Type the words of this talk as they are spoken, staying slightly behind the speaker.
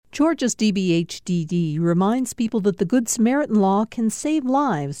Georgia's DBHDD reminds people that the Good Samaritan law can save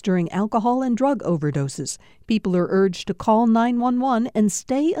lives during alcohol and drug overdoses. People are urged to call 911 and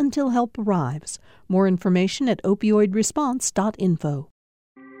stay until help arrives. More information at opioidresponse.info.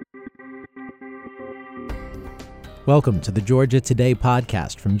 Welcome to the Georgia Today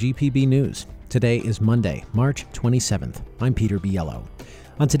podcast from GPB News. Today is Monday, March 27th. I'm Peter Biello.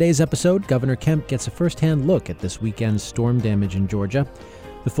 On today's episode, Governor Kemp gets a first-hand look at this weekend's storm damage in Georgia.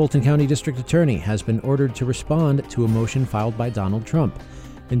 The Fulton County District Attorney has been ordered to respond to a motion filed by Donald Trump.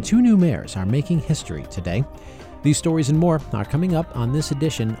 And two new mayors are making history today. These stories and more are coming up on this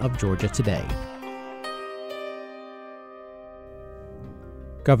edition of Georgia Today.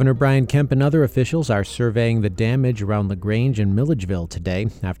 Governor Brian Kemp and other officials are surveying the damage around LaGrange and Milledgeville today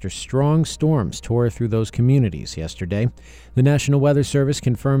after strong storms tore through those communities yesterday. The National Weather Service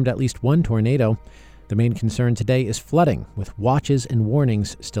confirmed at least one tornado. The main concern today is flooding, with watches and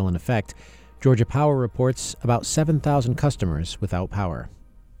warnings still in effect. Georgia Power reports about 7,000 customers without power.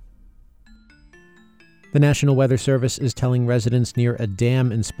 The National Weather Service is telling residents near a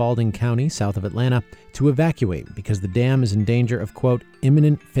dam in Spalding County, south of Atlanta, to evacuate because the dam is in danger of, quote,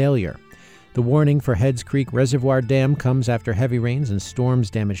 imminent failure. The warning for Heads Creek Reservoir Dam comes after heavy rains and storms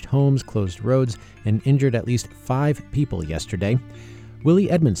damaged homes, closed roads, and injured at least 5 people yesterday.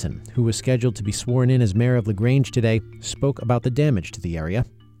 Willie Edmondson, who was scheduled to be sworn in as mayor of LaGrange today, spoke about the damage to the area.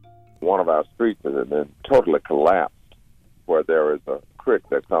 One of our streets has been totally collapsed, where there is a creek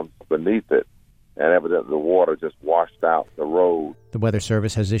that comes beneath it, and evidently the water just washed out the road. The Weather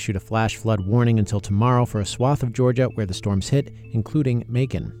Service has issued a flash flood warning until tomorrow for a swath of Georgia where the storms hit, including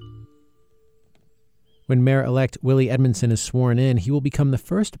Macon. When Mayor-elect Willie Edmondson is sworn in, he will become the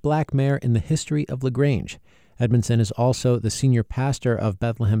first black mayor in the history of LaGrange. Edmondson is also the senior pastor of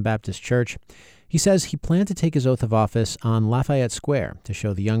Bethlehem Baptist Church. He says he planned to take his oath of office on Lafayette Square to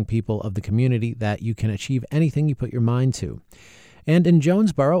show the young people of the community that you can achieve anything you put your mind to. And in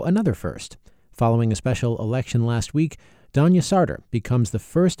Jonesboro, another first. Following a special election last week, Danya Sarter becomes the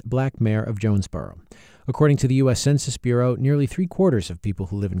first black mayor of Jonesboro. According to the U.S. Census Bureau, nearly 3/4 of people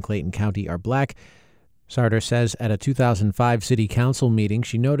who live in Clayton County are black. Sarter says at a 2005 city council meeting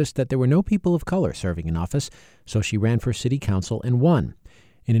she noticed that there were no people of color serving in office, so she ran for city council and won.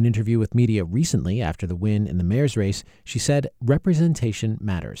 In an interview with media recently after the win in the mayor's race, she said representation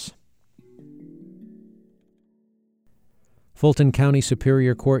matters. Fulton County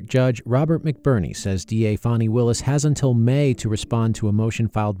Superior Court Judge Robert McBurney says DA Fani Willis has until May to respond to a motion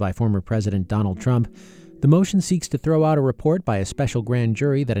filed by former President Donald Trump. The motion seeks to throw out a report by a special grand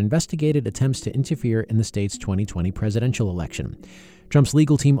jury that investigated attempts to interfere in the state's 2020 presidential election. Trump's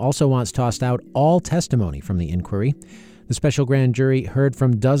legal team also wants tossed out all testimony from the inquiry. The special grand jury heard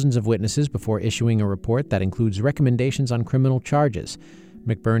from dozens of witnesses before issuing a report that includes recommendations on criminal charges.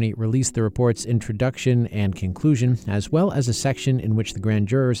 McBurney released the report's introduction and conclusion, as well as a section in which the grand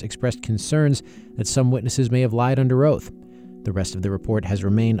jurors expressed concerns that some witnesses may have lied under oath. The rest of the report has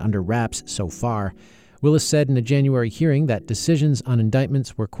remained under wraps so far. Willis said in a January hearing that decisions on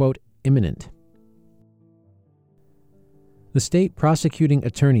indictments were, quote, imminent. The State Prosecuting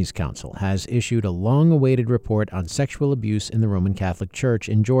Attorneys Council has issued a long-awaited report on sexual abuse in the Roman Catholic Church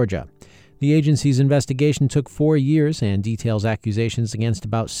in Georgia. The agency's investigation took 4 years and details accusations against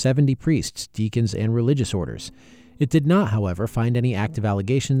about 70 priests, deacons, and religious orders. It did not, however, find any active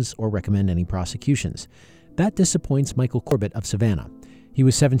allegations or recommend any prosecutions. That disappoints Michael Corbett of Savannah. He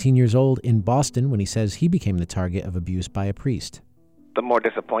was 17 years old in Boston when he says he became the target of abuse by a priest. The more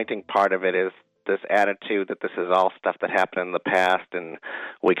disappointing part of it is this attitude that this is all stuff that happened in the past and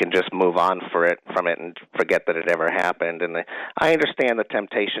we can just move on from it and forget that it ever happened. And I understand the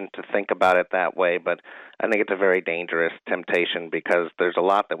temptation to think about it that way, but I think it's a very dangerous temptation because there's a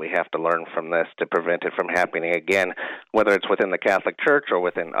lot that we have to learn from this to prevent it from happening again, whether it's within the Catholic Church or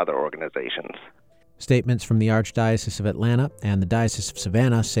within other organizations. Statements from the Archdiocese of Atlanta and the Diocese of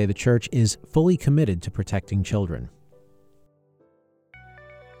Savannah say the church is fully committed to protecting children.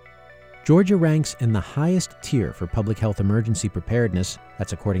 Georgia ranks in the highest tier for public health emergency preparedness.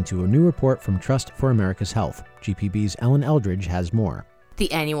 That's according to a new report from Trust for America's Health. GPB's Ellen Eldridge has more.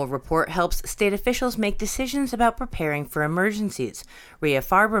 The annual report helps state officials make decisions about preparing for emergencies. Rhea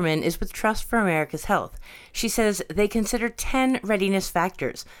Farberman is with Trust for America's Health. She says they consider 10 readiness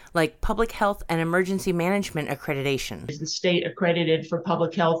factors, like public health and emergency management accreditation. Is the state accredited for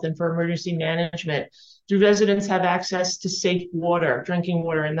public health and for emergency management? Do residents have access to safe water, drinking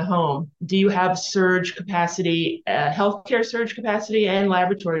water in the home? Do you have surge capacity, healthcare surge capacity and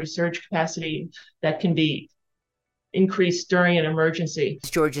laboratory surge capacity that can be increased during an emergency?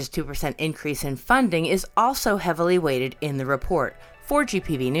 Georgia's 2% increase in funding is also heavily weighted in the report. For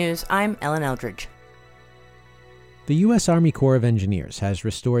GPB News, I'm Ellen Eldridge. The U.S. Army Corps of Engineers has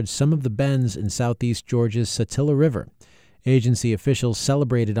restored some of the bends in southeast Georgia's Satilla River. Agency officials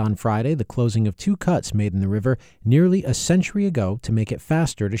celebrated on Friday the closing of 2 cuts made in the river nearly a century ago to make it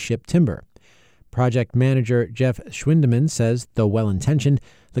faster to ship timber. Project manager Jeff Schwindeman says, though well-intentioned,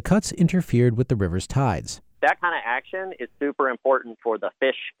 the cuts interfered with the river's tides. That kind of action is super important for the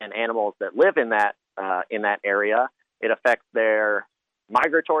fish and animals that live in that area. It affects their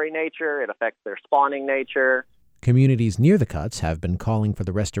migratory nature. It affects their spawning nature. Communities near the cuts have been calling for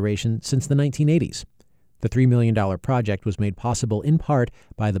the restoration since the 1980s. The $3 million project was made possible in part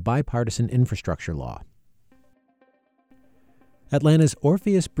by the bipartisan infrastructure law. Atlanta's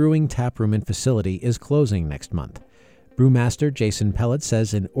Orpheus Brewing taproom and facility is closing next month. Brewmaster Jason Pellet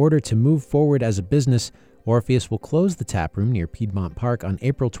says in order to move forward as a business, Orpheus will close the taproom near Piedmont Park on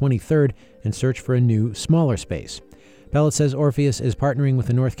April 23rd and search for a new, smaller space. Pellet says Orpheus is partnering with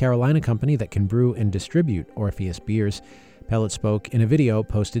a North Carolina company that can brew and distribute Orpheus beers. Pellet spoke in a video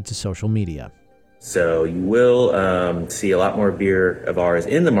posted to social media. So you will see a lot more beer of ours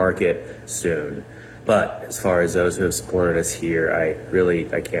in the market soon. But as far as those who have supported us here, I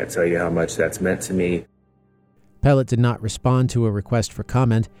can't tell you how much that's meant to me. Pellet did not respond to a request for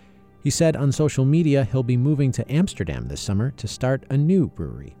comment. He said on social media he'll be moving to Amsterdam this summer to start a new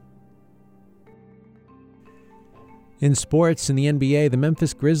brewery. In sports, in the NBA, the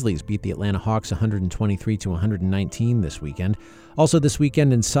Memphis Grizzlies beat the Atlanta Hawks 123-119 this weekend. Also this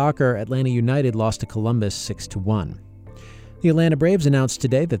weekend in soccer, Atlanta United lost to Columbus 6-1. The Atlanta Braves announced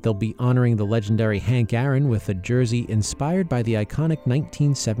today that they'll be honoring the legendary Hank Aaron with a jersey inspired by the iconic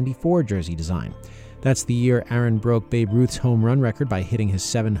 1974 jersey design. That's the year Aaron broke Babe Ruth's home run record by hitting his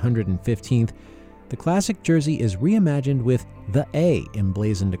 715th. The classic jersey is reimagined with the A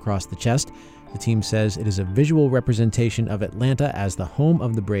emblazoned across the chest. The team says it is a visual representation of Atlanta as the home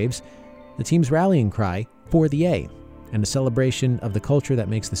of the Braves, the team's rallying cry, for the A, and a celebration of the culture that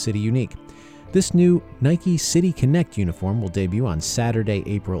makes the city unique. This new Nike City Connect uniform will debut on Saturday,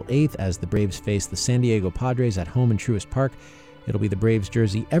 April 8th as the Braves face the San Diego Padres at home in Truist Park. It'll be the Braves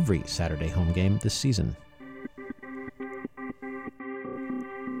jersey every Saturday home game this season.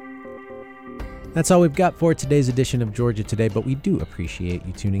 That's all we've got for today's edition of Georgia Today, but we do appreciate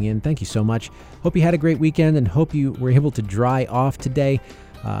you tuning in. Thank you so much. Hope you had a great weekend and hope you were able to dry off today.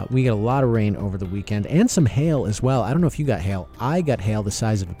 We got a lot of rain over the weekend and some hail as well. I don't know if you got hail. I got hail the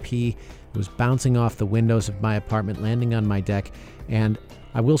size of a pea. It was bouncing off the windows of my apartment, landing on my deck. And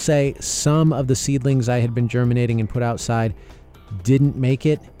I will say some of the seedlings I had been germinating and put outside didn't make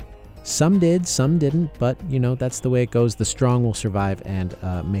it. Some did, some didn't, but, that's the way it goes. The strong will survive and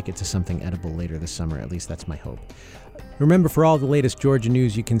make it to something edible later this summer. At least that's my hope. Remember, for all the latest Georgia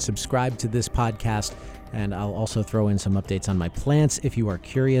news, you can subscribe to this podcast, and I'll also throw in some updates on my plants if you are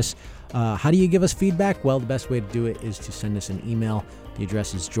curious. How do you give us feedback? Well, the best way to do it is to send us an email. The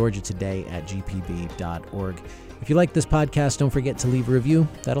address is georgiatoday@gpb.org. If you like this podcast, don't forget to leave a review.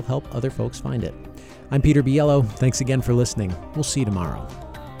 That'll help other folks find it. I'm Peter Biello. Thanks again for listening. We'll see you tomorrow.